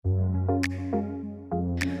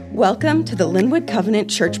Welcome to the Linwood Covenant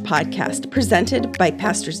Church podcast, presented by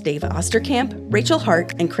Pastors Dave Ostercamp, Rachel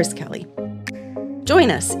Hart, and Chris Kelly.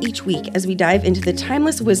 Join us each week as we dive into the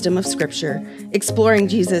timeless wisdom of Scripture, exploring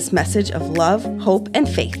Jesus' message of love, hope, and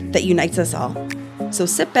faith that unites us all. So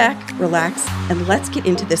sit back, relax, and let's get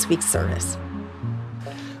into this week's service.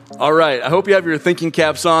 All right, I hope you have your thinking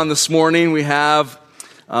caps on this morning. We have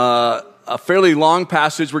a fairly long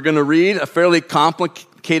passage we're going to read, a fairly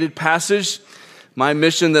complicated passage. My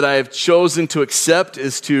mission that I have chosen to accept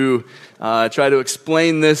is to try to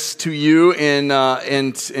explain this to you in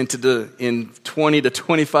 20 to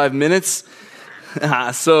 25 minutes.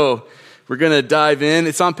 So we're going to dive in.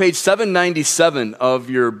 It's on page 797 of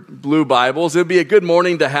your blue Bibles. It would be a good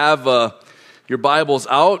morning to have your Bibles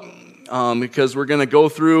out because we're going to go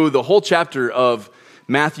through the whole chapter of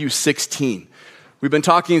Matthew 16. We've been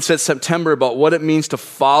talking since September about what it means to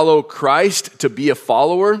follow Christ, to be a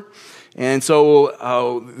follower. And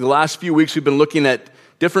so the last few weeks we've been looking at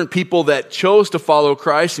different people that chose to follow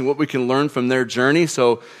Christ and what we can learn from their journey.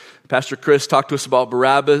 So Pastor Chris talked to us about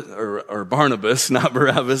Barnabas, not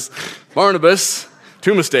Barabbas. Barnabas,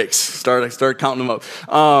 two mistakes. I started counting them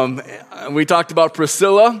up. We talked about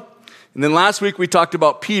Priscilla. And then last week we talked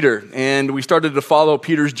about Peter. And we started to follow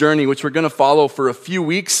Peter's journey, which we're going to follow for a few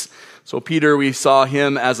weeks. So Peter, we saw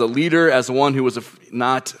him as a leader, as one who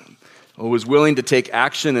was willing to take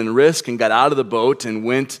action and risk and got out of the boat and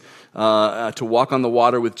went to walk on the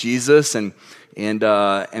water with Jesus. And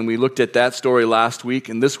we looked at that story last week.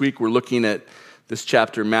 And this week we're looking at this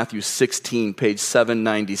chapter, Matthew 16, page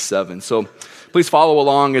 797. So please follow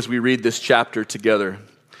along as we read this chapter together.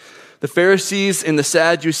 The Pharisees and the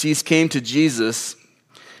Sadducees came to Jesus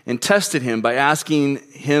and tested him by asking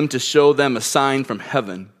him to show them a sign from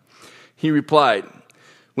heaven. He replied,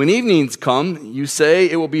 "When evenings come, you say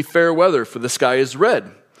it will be fair weather, for the sky is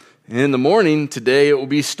red. And in the morning, today it will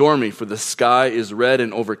be stormy, for the sky is red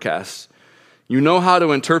and overcast. You know how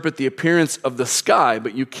to interpret the appearance of the sky,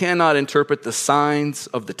 but you cannot interpret the signs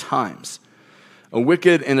of the times. A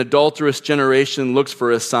wicked and adulterous generation looks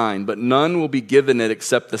for a sign, but none will be given it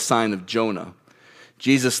except the sign of Jonah."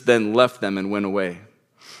 Jesus then left them and went away.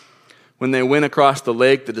 When they went across the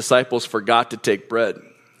lake, the disciples forgot to take bread.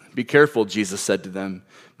 "Be careful," Jesus said to them.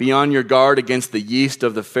 "Be on your guard against the yeast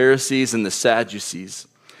of the Pharisees and the Sadducees."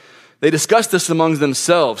 They discussed this among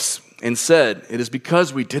themselves and said, "It is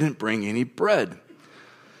because we didn't bring any bread."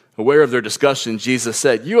 Aware of their discussion, Jesus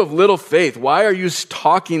said, "You have little faith. Why are you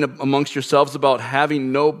talking amongst yourselves about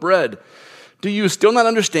having no bread? Do you still not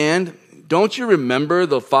understand? Don't you remember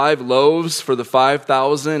the 5 loaves for the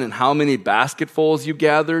 5,000 and how many basketfuls you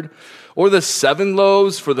gathered? Or the 7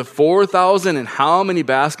 loaves for the 4,000 and how many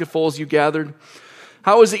basketfuls you gathered?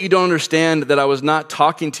 How is it you don't understand that I was not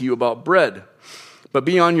talking to you about bread? But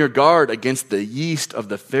be on your guard against the yeast of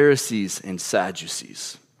the Pharisees and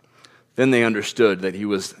Sadducees." Then they understood that he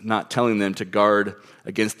was not telling them to guard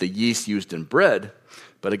against the yeast used in bread,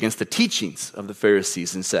 but against the teachings of the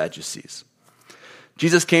Pharisees and Sadducees.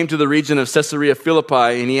 Jesus came to the region of Caesarea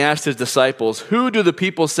Philippi, and he asked his disciples, "Who do the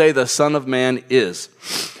people say the Son of Man is?"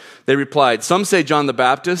 They replied, "Some say John the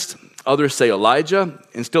Baptist, others say Elijah,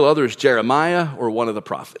 and still others Jeremiah or one of the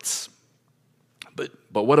prophets."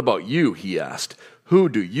 But what about you?" he asked. "Who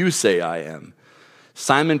do you say I am?"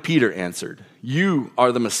 Simon Peter answered, "You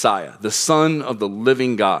are the Messiah, the Son of the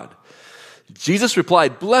living God." Jesus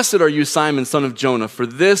replied, "Blessed are you, Simon, son of Jonah, for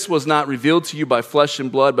this was not revealed to you by flesh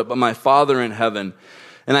and blood, but by my Father in heaven.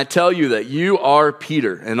 And I tell you that you are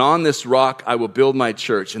Peter, and on this rock I will build my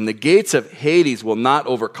church, and the gates of Hades will not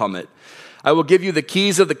overcome it. I will give you the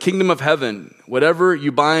keys of the kingdom of heaven. Whatever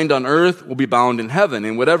you bind on earth will be bound in heaven,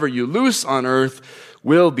 and whatever you loose on earth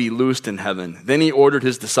will be loosed in heaven." Then he ordered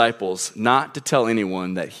his disciples not to tell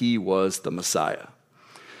anyone that he was the Messiah.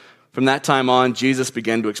 From that time on, Jesus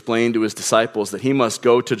began to explain to his disciples that he must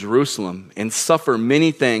go to Jerusalem and suffer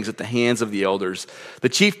many things at the hands of the elders, the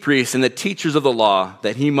chief priests, and the teachers of the law,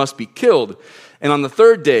 that he must be killed, and on the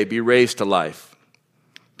 3rd day be raised to life.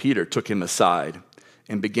 Peter took him aside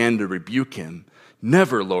and began to rebuke him.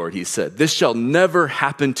 "Never, Lord," he said, "this shall never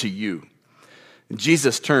happen to you." And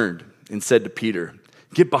Jesus turned and said to Peter,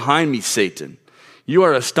 "Get behind me, Satan. You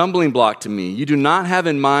are a stumbling block to me. You do not have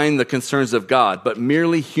in mind the concerns of God, but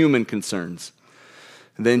merely human concerns."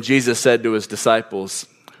 And then Jesus said to his disciples,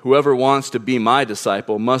 "Whoever wants to be my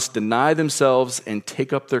disciple must deny themselves and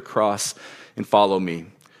take up their cross and follow me.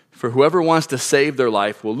 For whoever wants to save their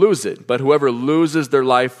life will lose it, but whoever loses their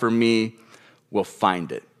life for me will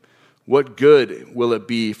find it. What good will it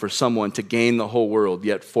be for someone to gain the whole world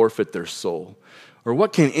yet forfeit their soul? Or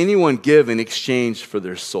what can anyone give in exchange for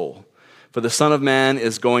their soul? For the Son of Man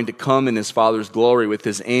is going to come in his Father's glory with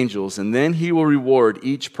his angels, and then he will reward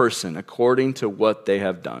each person according to what they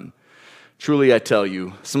have done. Truly I tell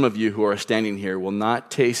you, some of you who are standing here will not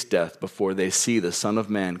taste death before they see the Son of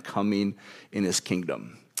Man coming in his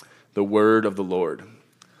kingdom." The word of the Lord.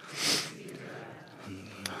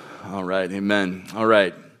 All right, amen. All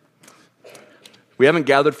right. We haven't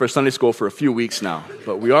gathered for Sunday school for a few weeks now,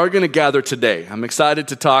 but we are going to gather today. I'm excited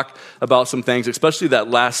to talk about some things, especially that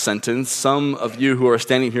last sentence. Some of you who are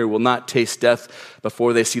standing here will not taste death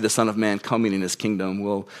before they see the Son of Man coming in his kingdom.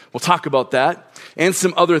 We'll talk about that and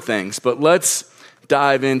some other things, but let's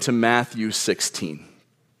dive into Matthew 16.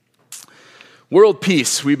 World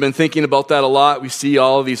peace, we've been thinking about that a lot. We see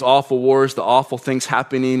all of these awful wars, the awful things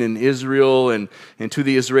happening in Israel and to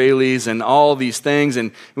the Israelis and all these things.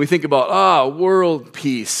 And we think about, world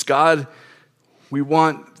peace. God, we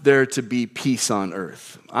want there to be peace on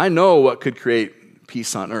earth. I know what could create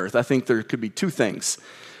peace on earth. I think there could be two things.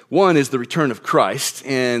 One is the return of Christ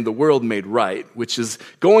and the world made right, which is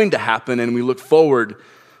going to happen, and we look forward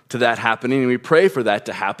to that happening, and we pray for that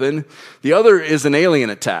to happen. The other is an alien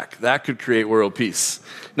attack. That could create world peace.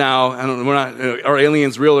 Now, are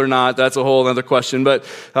aliens real or not? That's a whole other question, but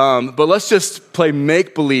let's just play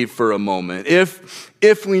make-believe for a moment.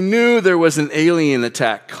 If we knew there was an alien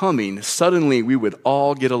attack coming, suddenly we would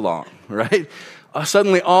all get along, right?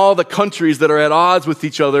 Suddenly all the countries that are at odds with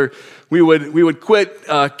each other, we would quit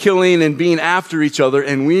killing and being after each other,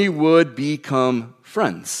 and we would become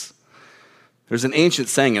friends. There's an ancient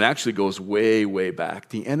saying, it actually goes way, way back.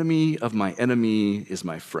 The enemy of my enemy is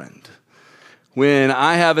my friend. When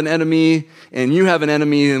I have an enemy and you have an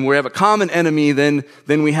enemy and we have a common enemy, then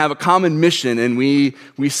we have a common mission and we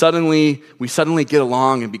suddenly get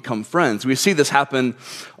along and become friends. We see this happen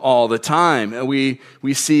all the time. And we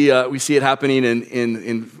see it happening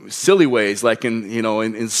in silly ways, like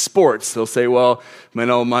in sports. They'll say, well,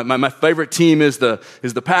 my favorite team is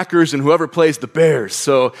the Packers, and whoever plays the Bears.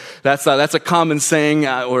 So that's a common saying.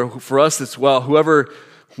 Or for us, it's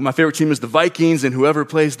my favorite team is the Vikings, and whoever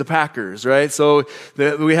plays the Packers, right? So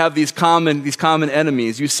we have these common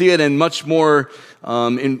enemies. You see it in much more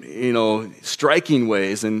striking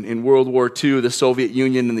ways. In World War II, the Soviet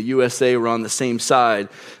Union and the USA were on the same side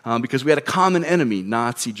because we had a common enemy,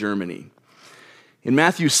 Nazi Germany. In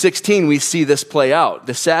Matthew 16, we see this play out.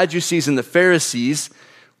 The Sadducees and the Pharisees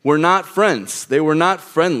were not friends. They were not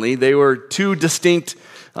friendly. They were two distinct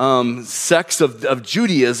sects of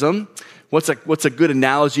Judaism. What's a good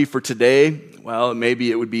analogy for today? Well,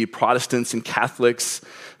 maybe it would be Protestants and Catholics.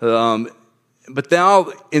 But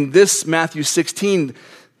now in this Matthew 16,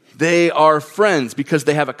 they are friends because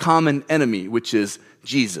they have a common enemy, which is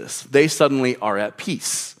Jesus. They suddenly are at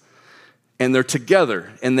peace. And they're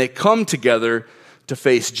together. And they come together to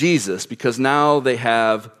face Jesus because now they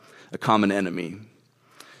have a common enemy.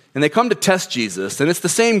 And they come to test Jesus. And it's the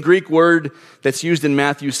same Greek word that's used in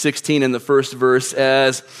Matthew 16 in the first verse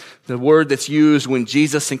as the word that's used when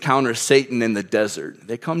Jesus encounters Satan in the desert.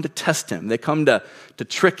 They come to test him. They come to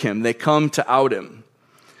trick him. They come to out him.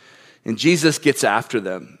 And Jesus gets after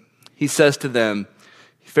them. He says to them,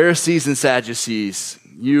 "Pharisees and Sadducees,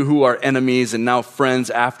 you who are enemies and now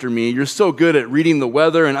friends after me, you're so good at reading the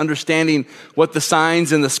weather and understanding what the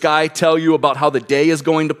signs in the sky tell you about how the day is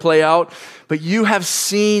going to play out. But you have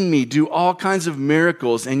seen me do all kinds of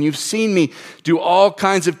miracles, and you've seen me do all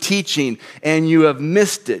kinds of teaching, and you have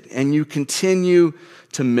missed it, and you continue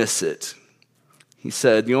to miss it." He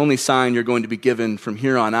said, "The only sign you're going to be given from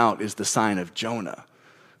here on out is the sign of Jonah."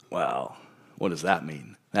 Well, what does that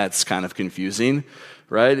mean? That's kind of confusing,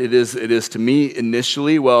 right? It is to me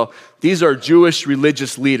initially. Well, these are Jewish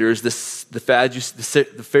religious leaders, the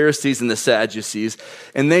Pharisees and the Sadducees,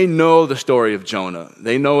 and they know the story of Jonah.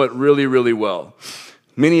 They know it really, really well.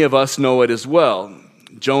 Many of us know it as well.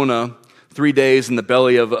 Jonah, 3 days in the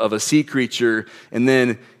belly of a sea creature, and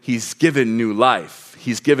then he's given new life.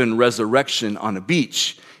 He's given resurrection on a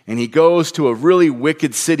beach. And he goes to a really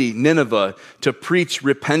wicked city, Nineveh, to preach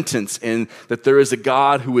repentance and that there is a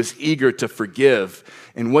God who is eager to forgive.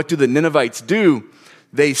 And what do the Ninevites do?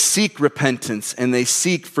 They seek repentance and they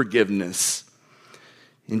seek forgiveness.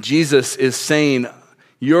 And Jesus is saying,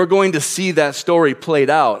 you're going to see that story played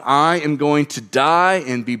out. I am going to die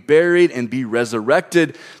and be buried and be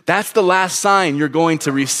resurrected. That's the last sign you're going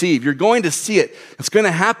to receive. You're going to see it. It's going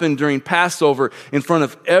to happen during Passover in front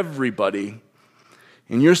of everybody.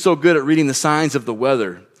 And you're so good at reading the signs of the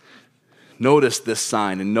weather. Notice this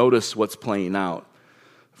sign and notice what's playing out.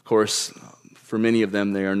 Of course, for many of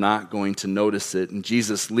them, they are not going to notice it. And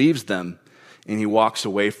Jesus leaves them and he walks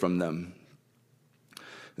away from them.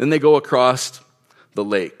 Then they go across the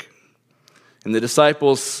lake. And the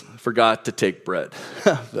disciples forgot to take bread.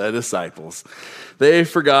 The disciples. They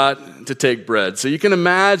forgot to take bread. So you can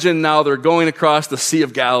imagine now they're going across the Sea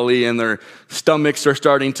of Galilee and their stomachs are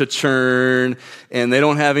starting to churn and they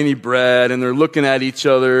don't have any bread and they're looking at each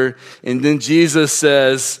other. And then Jesus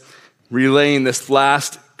says, relaying this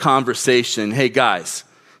last conversation, hey guys,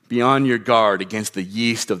 be on your guard against the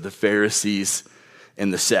yeast of the Pharisees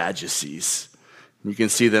and the Sadducees. You can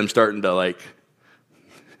see them starting to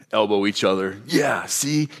elbow each other. Yeah,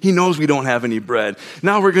 see, he knows we don't have any bread.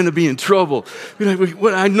 Now we're going to be in trouble.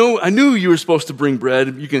 I knew you were supposed to bring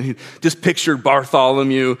bread. You can just picture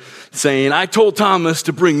Bartholomew saying, I told Thomas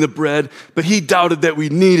to bring the bread, but he doubted that we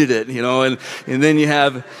needed it, and then you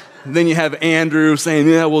have Andrew saying,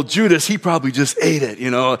 yeah, well, Judas, he probably just ate it,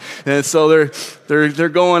 And so they're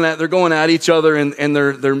going at each other, and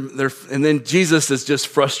then Jesus is just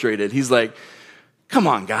frustrated. He's like, come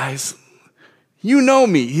on, guys. You know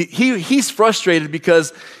me. He's frustrated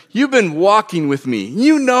because you've been walking with me.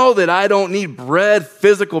 You know that I don't need bread,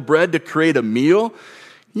 physical bread, to create a meal.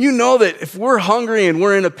 You know that if we're hungry and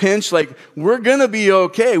we're in a pinch, we're going to be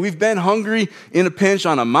okay. We've been hungry in a pinch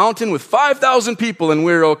on a mountain with 5,000 people and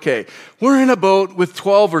we're okay. We're in a boat with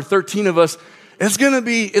 12 or 13 of us. It's going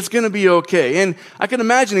to be okay. And I can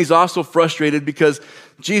imagine he's also frustrated because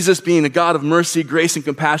Jesus, being a God of mercy, grace, and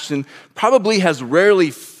compassion, probably has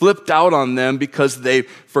rarely flipped out on them because they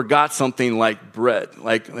forgot something like bread,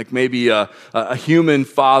 like maybe a human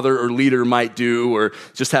father or leader might do, or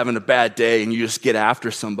just having a bad day and you just get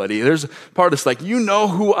after somebody. There's a part that's you know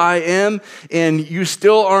who I am, and you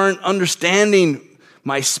still aren't understanding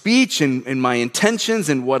my speech and my intentions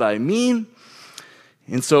and what I mean.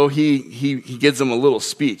 And so he gives them a little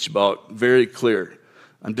speech about, very clear,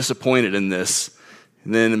 I'm disappointed in this.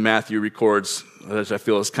 And then Matthew records, which I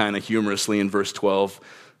feel is kind of humorously in verse 12,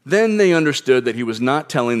 then they understood that he was not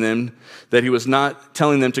telling them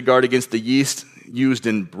to guard against the yeast used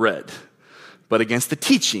in bread, but against the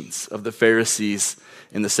teachings of the Pharisees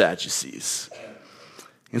and the Sadducees.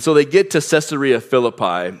 And so they get to Caesarea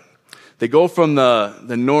Philippi. They go from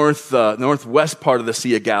the northwest part of the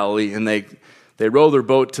Sea of Galilee, and they row their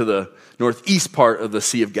boat to the northeast part of the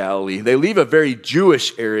Sea of Galilee. They leave a very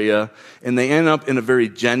Jewish area, and they end up in a very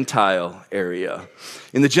Gentile area.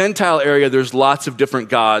 In the Gentile area, there's lots of different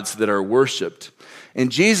gods that are worshipped.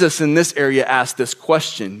 And Jesus in this area asked this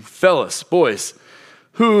question, fellas, boys,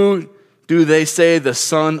 who do they say the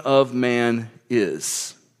Son of Man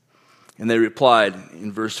is? And they replied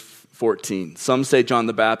in verse 14, some say John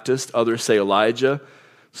the Baptist, others say Elijah,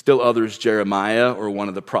 still others Jeremiah or one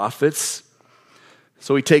of the prophets.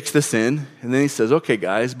 So he takes this in, and then he says, okay,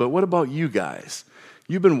 guys, but what about you guys?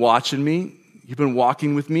 You've been watching me. You've been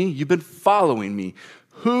walking with me. You've been following me.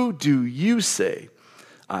 Who do you say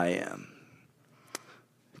I am?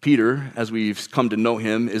 Peter, as we've come to know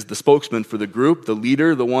him, is the spokesman for the group, the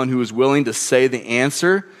leader, the one who is willing to say the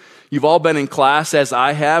answer. You've all been in class, as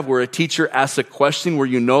I have, where a teacher asks a question where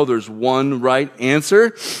you know there's one right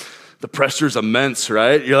answer. The pressure's immense,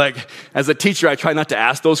 right? You're like, as a teacher, I try not to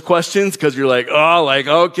ask those questions because you're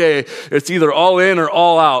okay, it's either all in or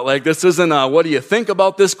all out. This isn't what do you think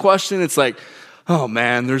about this question? It's oh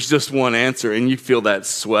man, there's just one answer, and you feel that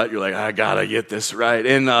sweat. You're like, I gotta get this right.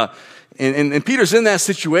 And Peter's in that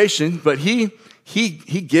situation, but he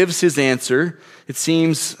gives his answer. It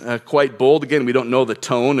seems quite bold. Again, we don't know the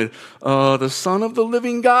tone. And the Son of the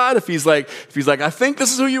living God. If he's like, I think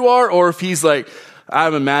this is who you are, or if he's like,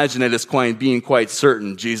 I'm imagining it as being quite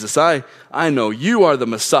certain. Jesus, I know you are the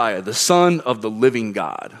Messiah, the Son of the living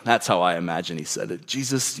God. That's how I imagine he said it.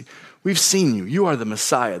 Jesus, we've seen you. You are the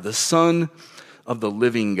Messiah, the Son of the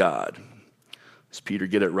living God. Does Peter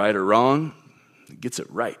get it right or wrong? He gets it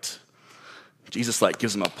right. Jesus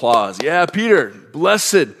gives him applause. Yeah, Peter,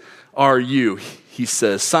 blessed are you, he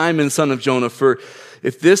says. Simon, son of Jonah, for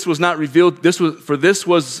this was not revealed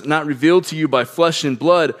to you by flesh and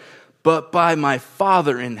blood, but by my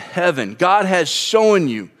Father in heaven. God has shown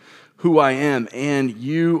you who I am, and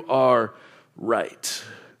you are right.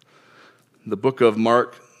 The book of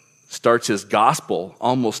Mark starts his gospel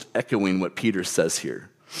almost echoing what Peter says here.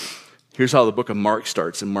 Here's how the book of Mark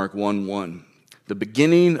starts in Mark 1:1. The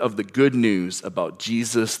beginning of the good news about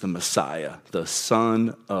Jesus the Messiah, the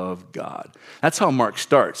Son of God. That's how Mark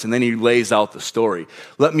starts, and then he lays out the story.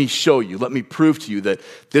 Let me show you, let me prove to you that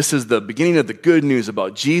this is the beginning of the good news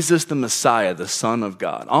about Jesus the Messiah, the Son of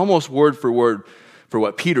God. Almost word for word for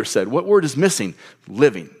what Peter said. What word is missing?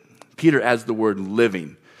 Living. Peter adds the word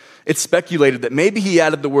living. It's speculated that maybe he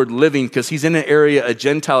added the word living because he's in an area, a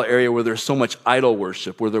Gentile area, where there's so much idol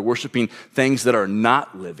worship, where they're worshiping things that are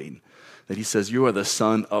not living. That he says, you are the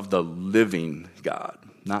Son of the living God,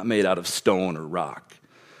 not made out of stone or rock.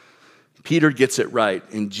 Peter gets it right,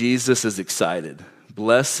 and Jesus is excited.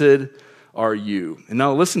 Blessed are you. And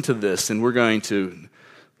now listen to this, and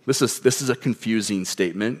this is a confusing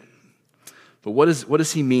statement. But what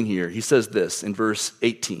does he mean here? He says this in verse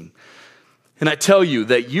 18. And I tell you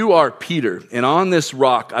that you are Peter, and on this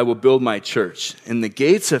rock I will build my church, and the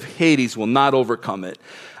gates of Hades will not overcome it.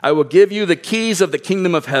 I will give you the keys of the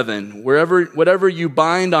kingdom of heaven. Whatever you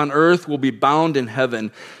bind on earth will be bound in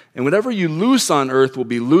heaven, and whatever you loose on earth will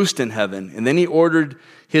be loosed in heaven. And then he ordered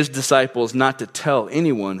his disciples not to tell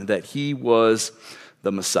anyone that he was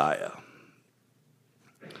the Messiah.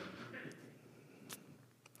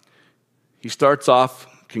 He starts off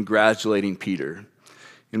congratulating Peter.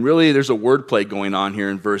 And really, there's a wordplay going on here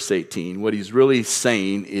in verse 18. What he's really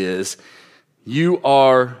saying is, you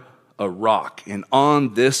are a rock, and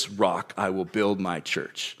on this rock I will build my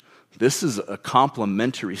church. This is a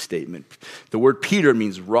complimentary statement. The word Peter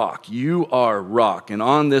means rock. You are rock, and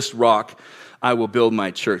on this rock I will build my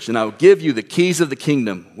church. And I will give you the keys of the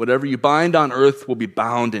kingdom. Whatever you bind on earth will be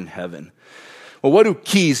bound in heaven. Well, what do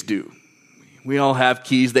keys do? We all have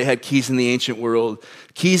keys. They had keys in the ancient world.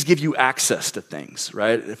 Keys give you access to things,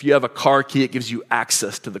 right? If you have a car key, it gives you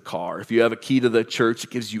access to the car. If you have a key to the church,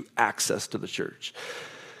 it gives you access to the church.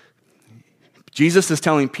 Jesus is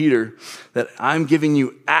telling Peter that I'm giving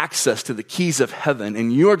you access to the keys of heaven,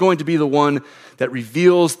 and you are going to be the one that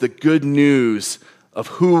reveals the good news of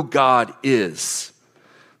who God is.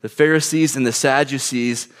 The Pharisees and the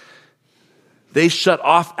Sadducees, they shut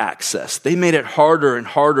off access. They made it harder and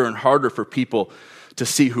harder and harder for people to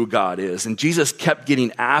see who God is. And Jesus kept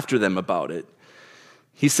getting after them about it.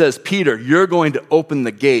 He says, Peter, you're going to open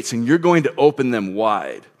the gates and you're going to open them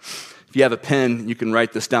wide. If you have a pen, you can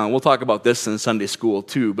write this down. We'll talk about this in Sunday school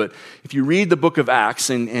too. But if you read the book of Acts,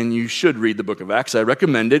 and you should read the book of Acts, I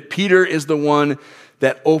recommend it. Peter is the one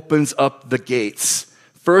that opens up the gates.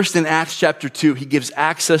 First in Acts chapter 2, he gives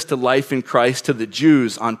access to life in Christ to the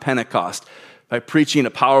Jews on Pentecost by preaching a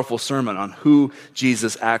powerful sermon on who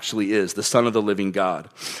Jesus actually is, the Son of the living God.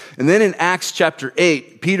 And then in Acts chapter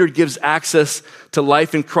 8, Peter gives access to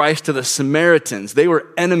life in Christ to the Samaritans. They were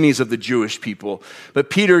enemies of the Jewish people, but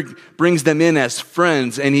Peter brings them in as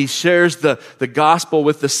friends, and he shares the gospel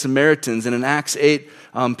with the Samaritans. And in Acts 8,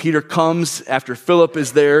 Peter comes after Philip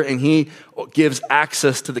is there, and he gives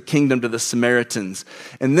access to the kingdom to the Samaritans.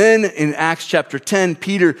 And then in Acts chapter 10,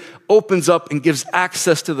 Peter opens up and gives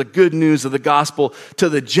access to the good news of the gospel to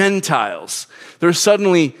the Gentiles. There's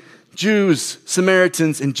suddenly Jews,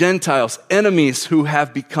 Samaritans, and Gentiles, enemies who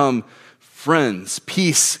have become friends,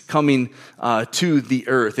 peace coming to the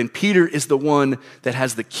earth. And Peter is the one that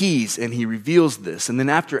has the keys, and he reveals this. And then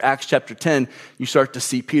after Acts chapter 10, you start to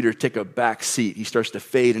see Peter take a back seat. He starts to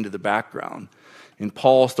fade into the background. And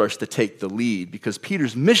Paul starts to take the lead because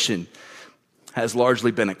Peter's mission has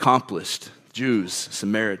largely been accomplished. Jews,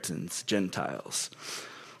 Samaritans, Gentiles.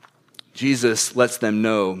 Jesus lets them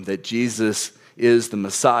know that Jesus is the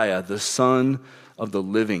Messiah, the Son of the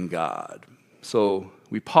living God. So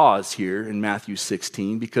we pause here in Matthew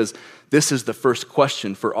 16 because this is the first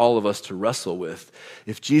question for all of us to wrestle with.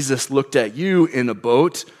 If Jesus looked at you in a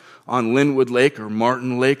boat on Linwood Lake or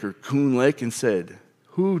Martin Lake or Coon Lake and said,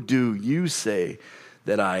 "Who do you say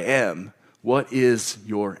that I am?" What is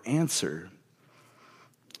your answer?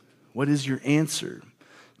 What is your answer?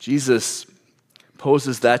 Jesus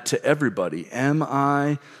poses that to everybody. Am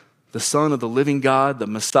I the Son of the living God, the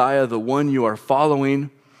Messiah, the one you are following,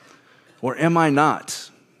 or am I not?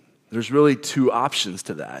 There's really two options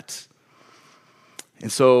to that.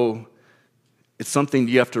 And so it's something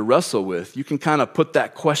you have to wrestle with. You can kind of put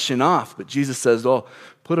that question off, but Jesus says, oh,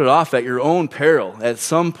 put it off at your own peril. At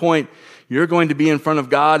some point, you're going to be in front of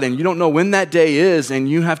God, and you don't know when that day is, and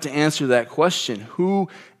you have to answer that question. Who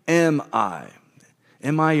am I?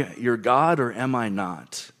 Am I your God or am I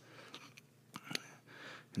not?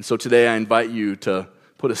 And so today I invite you to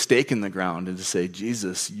put a stake in the ground and to say,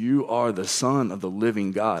 Jesus, you are the Son of the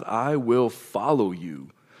living God. I will follow you.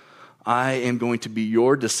 I am going to be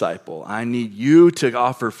your disciple. I need you to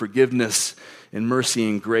offer forgiveness and mercy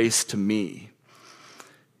and grace to me.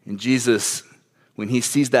 And Jesus, when he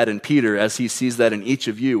sees that in Peter, as he sees that in each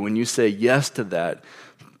of you, when you say yes to that,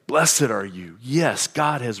 blessed are you. Yes,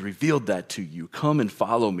 God has revealed that to you. Come and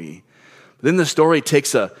follow me. Then the story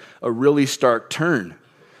takes a really stark turn.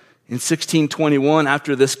 In 1621,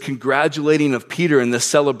 after this congratulating of Peter and this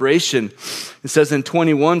celebration, it says in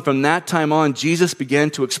 21, from that time on, Jesus began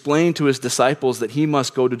to explain to his disciples that he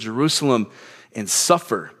must go to Jerusalem and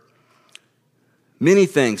suffer many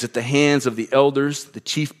things at the hands of the elders, the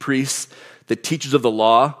chief priests, the teachers of the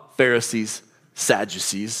law, Pharisees,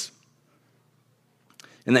 Sadducees,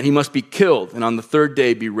 and that he must be killed and on the third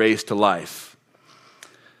day be raised to life.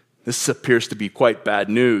 This appears to be quite bad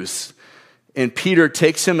news. And Peter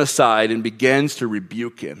takes him aside and begins to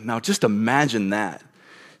rebuke him. Now just imagine that.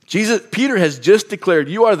 Peter has just declared,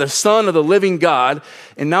 you are the Son of the living God,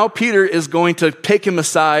 and now Peter is going to take him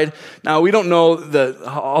aside. Now, we don't know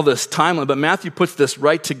all this timeline, but Matthew puts this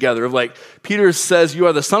right together of like, Peter says, you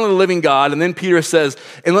are the Son of the living God, and then Peter says,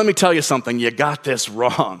 and let me tell you something, you got this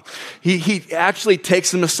wrong. He actually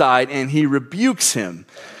takes him aside and he rebukes him.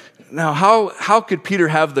 Now, how could Peter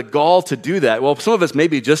have the gall to do that? Well, some of us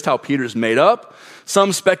maybe just how Peter's made up.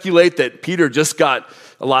 Some speculate that Peter just got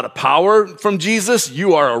a lot of power from Jesus.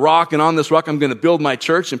 You are a rock, and on this rock I'm going to build my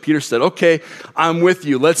church. And Peter said, okay, I'm with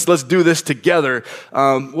you. Let's do this together.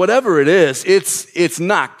 Whatever it is, it's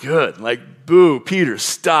not good. Like, boo, Peter,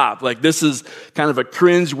 stop. Like, this is kind of a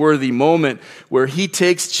cringe-worthy moment where he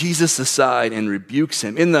takes Jesus aside and rebukes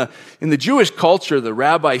him. In the Jewish culture, the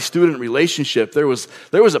rabbi-student relationship, there was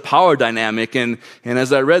a power dynamic. And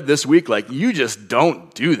as I read this week, like, you just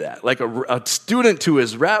don't do that. Like a student to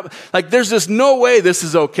his rabbi, like, there's just no way this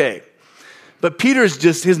is okay. But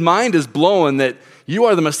his mind is blown that you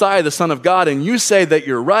are the Messiah, the Son of God, and you say that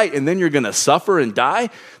you're right, and then you're going to suffer and die?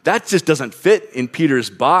 That just doesn't fit in Peter's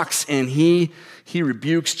box, and he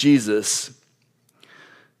rebukes Jesus.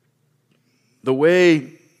 The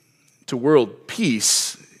way to world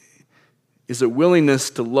peace is a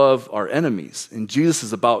willingness to love our enemies, and Jesus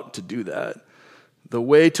is about to do that. The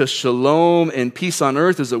way to shalom and peace on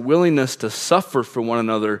earth is a willingness to suffer for one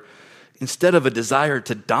another instead of a desire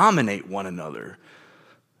to dominate one another.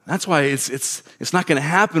 That's why it's not going to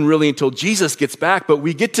happen really until Jesus gets back, but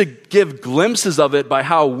we get to give glimpses of it by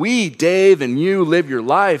how we, Dave, and you live your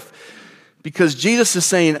life, because Jesus is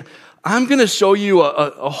saying, I'm going to show you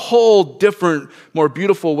a whole different, more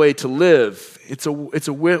beautiful way to live. It's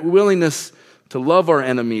a willingness to love our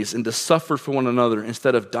enemies and to suffer for one another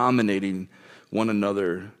instead of dominating one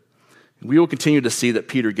another. We will continue to see that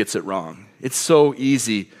Peter gets it wrong. It's so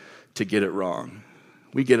easy to get it wrong.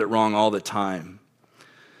 We get it wrong all the time.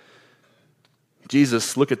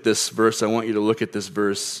 Jesus, look at this verse. I want you to look at this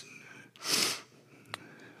verse.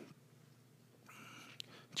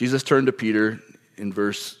 Jesus turned to Peter in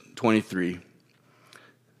verse 23.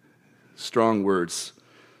 Strong words.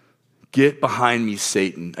 Get behind me,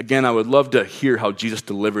 Satan. Again, I would love to hear how Jesus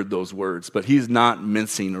delivered those words, but he's not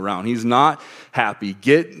mincing around. He's not happy.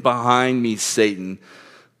 Get behind me, Satan.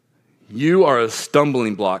 You are a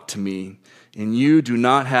stumbling block to me, and you do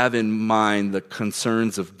not have in mind the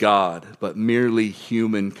concerns of God, but merely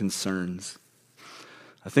human concerns.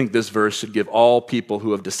 I think this verse should give all people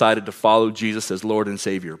who have decided to follow Jesus as Lord and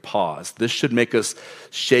Savior pause. This should make us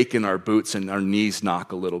shake in our boots and our knees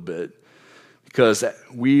knock a little bit, because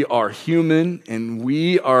we are human and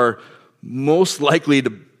we are most likely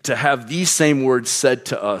to have these same words said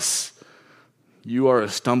to us. You are a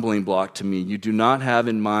stumbling block to me. You do not have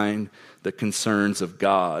in mind the concerns of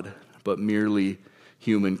God, but merely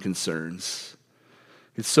human concerns.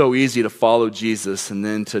 It's so easy to follow Jesus and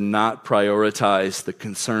then to not prioritize the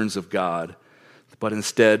concerns of God, but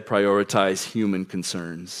instead prioritize human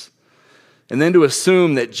concerns. And then to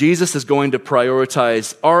assume that Jesus is going to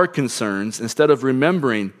prioritize our concerns instead of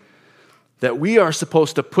remembering that we are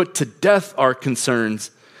supposed to put to death our concerns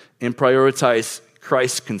and prioritize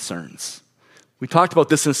Christ's concerns. We talked about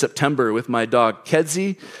this in September with my dog,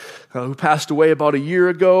 Kedzie, who passed away about a year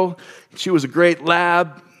ago. She was a great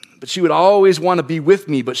lab, but she would always want to be with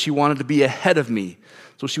me, but she wanted to be ahead of me.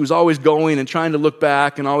 So she was always going and trying to look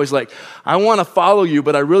back and always like, I want to follow you,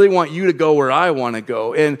 but I really want you to go where I want to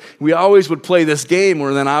go. And we always would play this game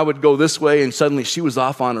where then I would go this way and suddenly she was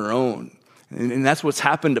off on her own. And that's what's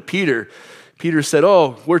happened to Peter. Peter said,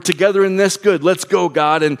 oh, we're together in this, good, let's go,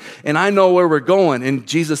 God, and I know where we're going. And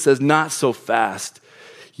Jesus says, not so fast.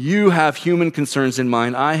 You have human concerns in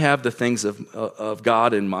mind. I have the things of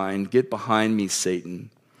God in mind. Get behind me,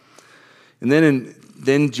 Satan. And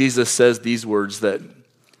then Jesus says these words that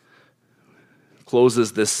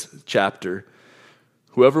closes this chapter.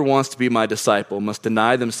 Whoever wants to be my disciple must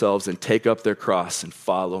deny themselves and take up their cross and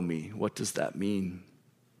follow me. What does that mean?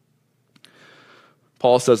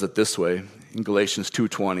 Paul says it this way in Galatians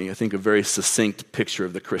 2:20, I think a very succinct picture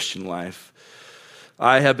of the Christian life.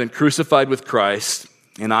 I have been crucified with Christ,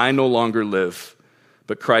 and I no longer live,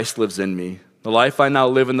 but Christ lives in me. The life I now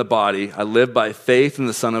live in the body, I live by faith in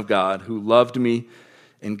the Son of God, who loved me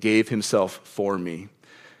and gave himself for me.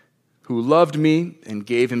 Who loved me and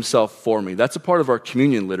gave himself for me. That's a part of our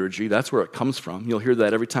communion liturgy. That's where it comes from. You'll hear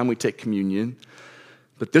that every time we take communion.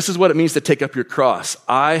 But this is what it means to take up your cross.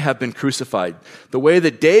 I have been crucified. The way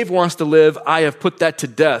that Dave wants to live, I have put that to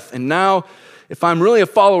death. And now if I'm really a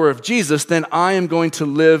follower of Jesus, then I am going to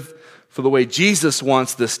live for the way Jesus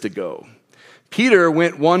wants this to go. Peter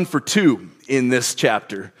went 1 for 2 in this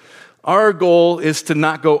chapter. Our goal is to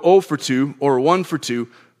not go 0 for 2 or 1 for 2,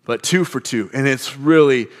 but 2 for 2. And it's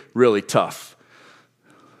really, really tough.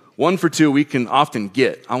 1 for 2 we can often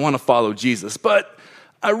get. I want to follow Jesus, but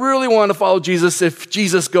I really want to follow Jesus if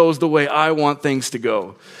Jesus goes the way I want things to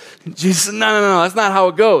go. Jesus said, no, that's not how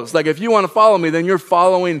it goes. Like, if you want to follow me, then you're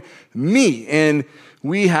following me. And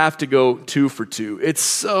we have to go 2 for 2. It's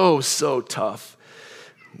so tough.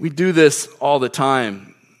 We do this all the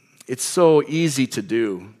time. It's so easy to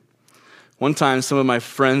do. One time, some of my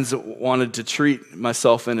friends wanted to treat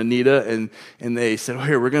myself and Anita, and they said, "Oh,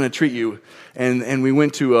 here, we're going to treat you." And we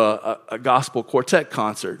went to a gospel quartet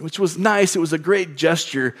concert, which was nice. It was a great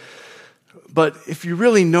gesture. But if you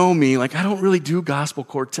really know me, like, I don't really do gospel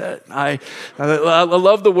quartet. I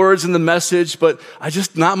love the words and the message, but I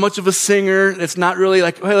just not much of a singer. It's not really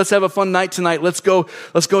like, hey, let's have a fun night tonight. Let's go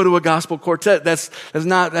to a gospel quartet. That's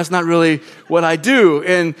not really what I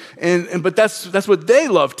do. But that's what they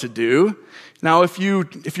love to do. Now, if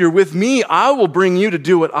you're with me, I will bring you to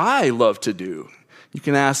do what I love to do. You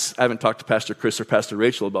can ask, I haven't talked to Pastor Chris or Pastor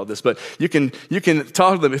Rachel about this, but you can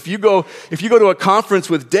talk to them. If you go to a conference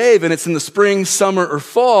with Dave and it's in the spring, summer, or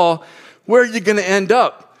fall, where are you going to end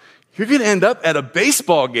up? You're going to end up at a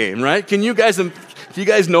baseball game, right? Do you guys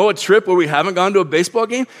know a trip where we haven't gone to a baseball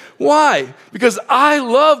game? Why? Because I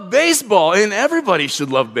love baseball, and everybody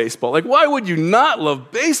should love baseball. Like, why would you not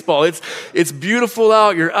love baseball? It's beautiful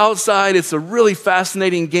out. You're outside. It's a really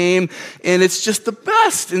fascinating game, and it's just the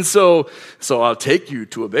best. And so I'll take you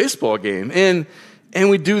to a baseball game. And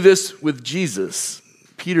we do this with Jesus.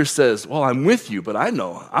 Peter says, well, I'm with you, but I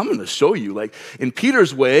know I'm going to show you. Like, in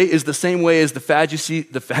Peter's way is the same way as the Pharisees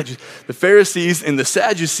and the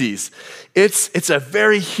Sadducees. It's a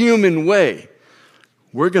very human way.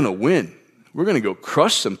 We're going to win. We're going to go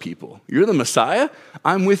crush some people. You're the Messiah.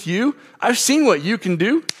 I'm with you. I've seen what you can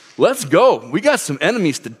do. Let's go. We got some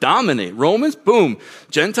enemies to dominate. Romans, boom.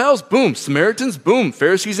 Gentiles, boom. Samaritans, boom.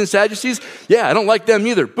 Pharisees and Sadducees, yeah, I don't like them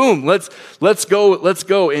either. Boom. Let's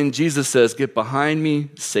go. And Jesus says, get behind me,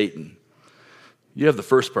 Satan. You have the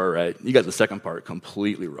first part right. You got the second part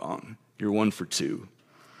completely wrong. You're 1 for 2.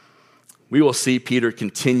 We will see Peter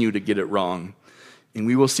continue to get it wrong, and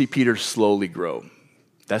we will see Peter slowly grow.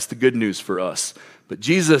 That's the good news for us. But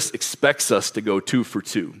Jesus expects us to go 2 for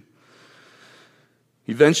 2.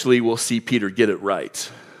 Eventually, we'll see Peter get it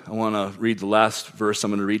right. I want to read the last verse I'm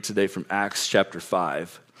going to read today from Acts chapter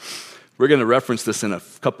 5. We're going to reference this in a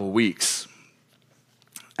couple of weeks.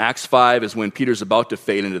 Acts 5 is when Peter's about to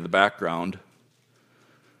fade into the background.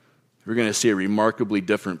 We're going to see a remarkably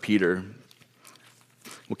different Peter.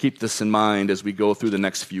 We'll keep this in mind as we go through the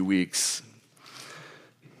next few weeks.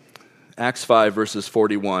 Acts 5, verses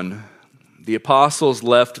 41. The apostles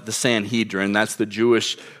left the Sanhedrin, that's the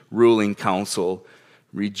Jewish ruling council,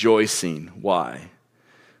 rejoicing. Why?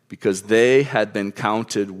 Because they had been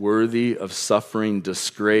counted worthy of suffering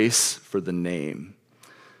disgrace for the name.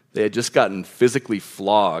 They had just gotten physically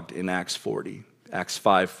flogged in Acts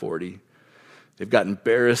 5:40. They've got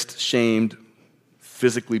embarrassed, shamed,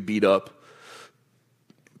 physically beat up.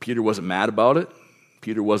 Peter wasn't mad about it.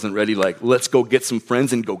 Peter wasn't ready like, let's go get some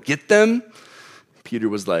friends and go get them. Peter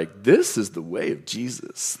was like, this is the way of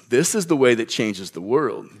Jesus. This is the way that changes the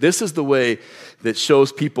world. This is the way that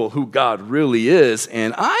shows people who God really is,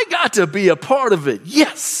 and I got to be a part of it.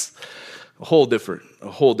 Yes! A whole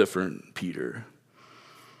different Peter.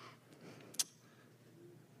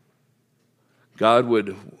 God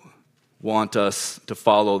would want us to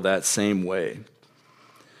follow that same way,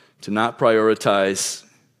 to not prioritize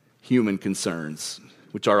human concerns,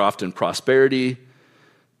 which are often prosperity,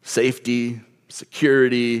 safety,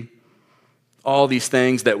 security. All these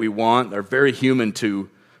things that we want are very human to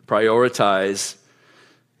prioritize.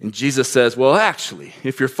 And Jesus says, well, actually,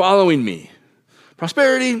 if you're following me,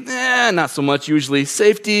 prosperity, not so much usually.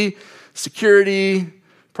 Safety, security,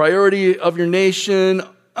 priority of your nation,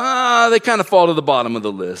 they kind of fall to the bottom of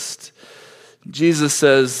the list. Jesus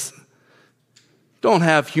says, don't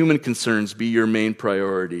have human concerns be your main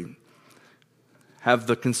priority. Have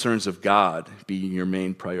the concerns of God be your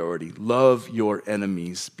main priority. Love your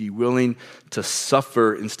enemies. Be willing to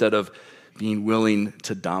suffer instead of being willing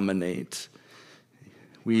to dominate.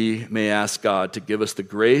 We may ask God to give us the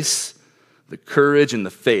grace, the courage, and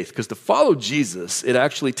the faith. Because to follow Jesus, it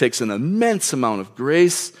actually takes an immense amount of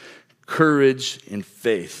grace, courage, and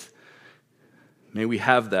faith. May we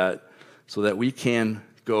have that so that we can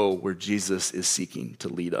go where Jesus is seeking to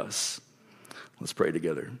lead us. Let's pray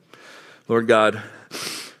together. Lord God,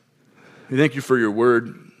 we thank you for your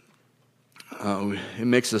word. It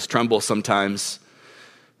makes us tremble sometimes.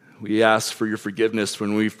 We ask for your forgiveness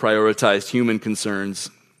when we've prioritized human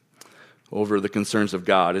concerns over the concerns of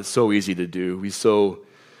God. It's so easy to do. We so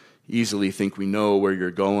easily think we know where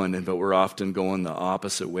you're going, but we're often going the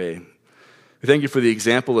opposite way. We thank you for the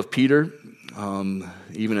example of Peter,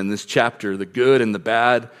 even in this chapter, the good and the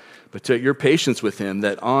bad, but to your patience with him,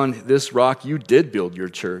 that on this rock you did build your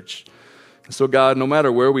church. And so God, no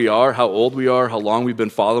matter where we are, how old we are, how long we've been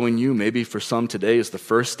following you, maybe for some today is the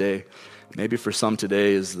first day, maybe for some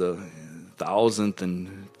today is the 1,000th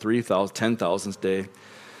and 3,000th, 10,000th day.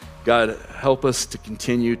 God, help us to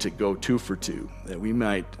continue to go 2 for 2, that we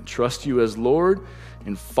might trust you as Lord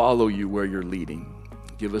and follow you where you're leading.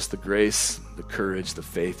 Give us the grace, the courage, the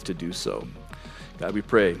faith to do so. God, we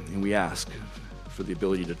pray and we ask for the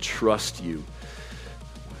ability to trust you.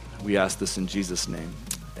 We ask this in Jesus' name.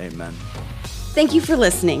 Amen. Thank you for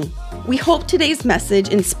listening. We hope today's message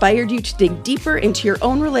inspired you to dig deeper into your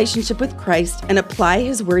own relationship with Christ and apply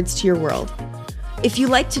his words to your world. If you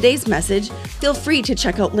like today's message, feel free to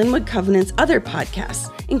check out Linwood Covenant's other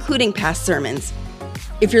podcasts, including past sermons.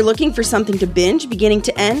 If you're looking for something to binge beginning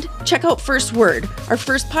to end, check out First Word, our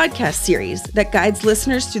first podcast series that guides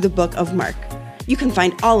listeners through the book of Mark. You can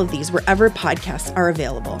find all of these wherever podcasts are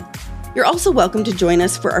available. You're also welcome to join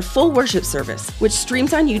us for our full worship service, which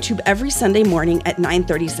streams on YouTube every Sunday morning at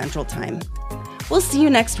 9:30 Central Time. We'll see you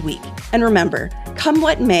next week. And remember, come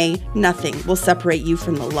what may, nothing will separate you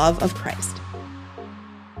from the love of Christ.